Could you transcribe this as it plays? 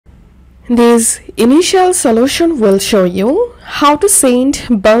This initial solution will show you how to send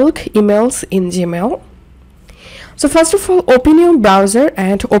bulk emails in Gmail. So first of all, open your browser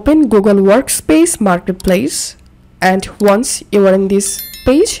and open Google Workspace Marketplace. And once you are in this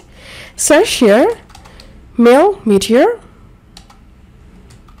page, search here Mail Meteor.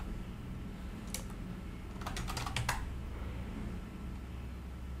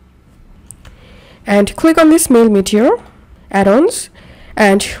 And click on this Mail Meteor add-ons,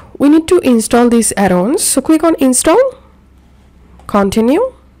 and we need to install these add-ons. So click on Install,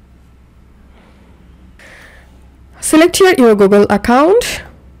 Continue. Select here your Google account.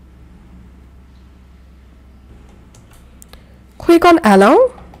 Click on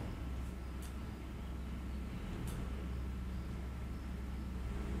Allow.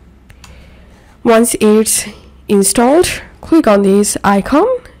 Once it's installed, click on this icon,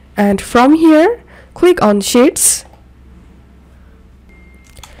 and from here click on Sheets.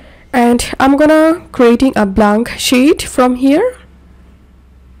 And I'm gonna creating a blank sheet from here,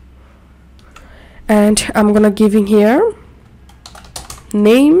 and I'm gonna giving here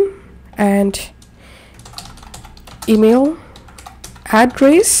name and email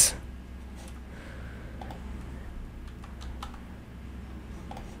address.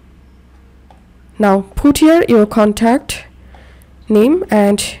 Now put here your contact name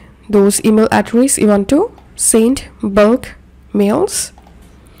and those email address you want to send bulk mails,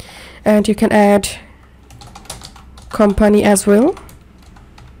 and you can add company as well.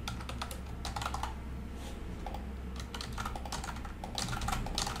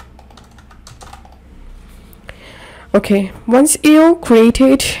 Okay, once you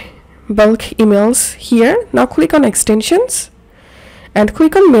created bulk emails here, now click on extensions and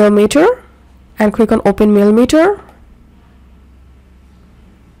click on Mail Meter and click on Open Mail Meter.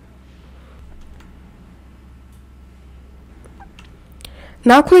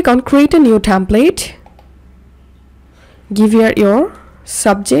 Now click on Create a New Template. Give here your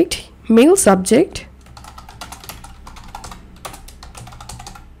subject, mail subject.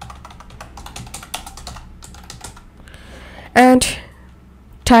 And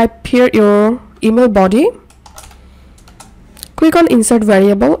type here your email body. Click on Insert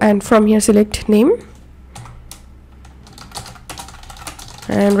Variable, and from here select name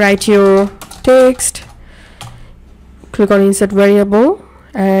and write your text. Click on Insert Variable,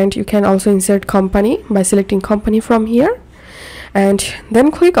 and you can also insert company by selecting company from here, and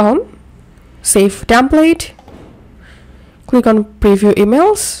then click on Save Template. Click on Preview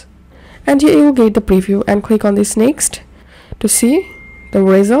Emails, and here you will get the preview, and click on this Next to see the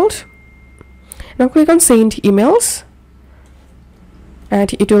result. Now click on Send Emails,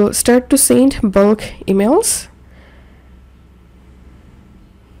 and it will start to send bulk emails.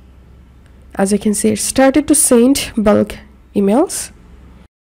 As you can see, it started to send bulk emails.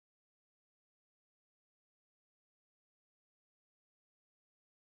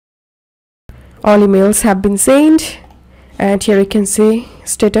 All emails have been sent, and here you can see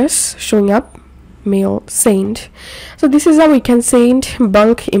status showing up, mail sent. So this is how we can send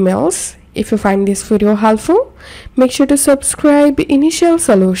bulk emails. If you find this video helpful, make sure to subscribe Initial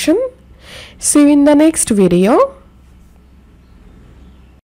Solution. See you in the next video.